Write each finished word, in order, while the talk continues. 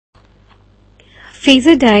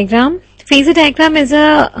Phasor diagram. Phasor diagram is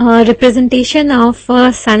a representation of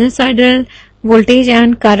sinusoidal voltage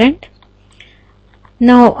and current.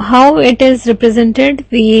 Now, how it is represented,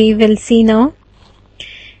 we will see now.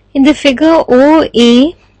 In the figure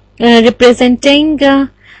OA, representing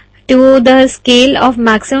to the scale of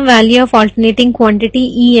maximum value of alternating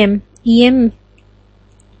quantity EM. EM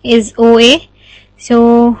is OA.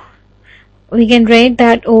 So, we can write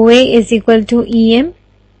that OA is equal to EM.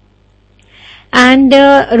 And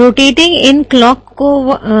rotating in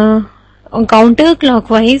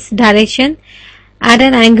counterclockwise direction at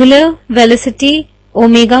an angular velocity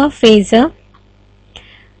omega phasor,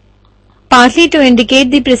 partly to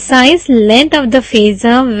indicate the precise length of the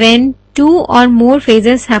phasor when two or more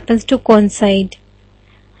phasors happens to coincide.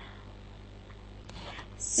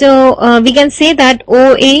 So we can say that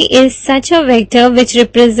OA is such a vector which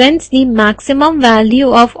represents the maximum value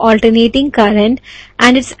of alternating current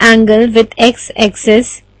and its angle with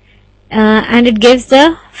x-axis, and it gives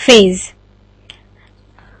the phase.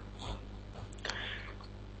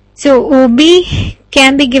 So OB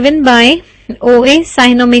can be given by OA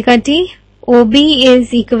sin omega t. OB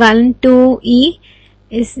is equivalent to E.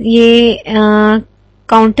 इस ये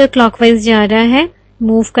counter clockwise जा रहा है,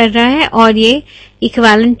 move कर रहा है, और ये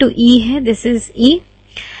इक्विवेलेंट टू E है. This is E.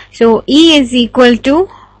 So E is equal to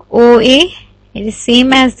OA. It is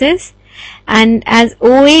same as this, and as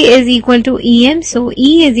OA is equal to EM, so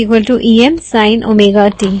E is equal to EM sin omega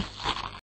t.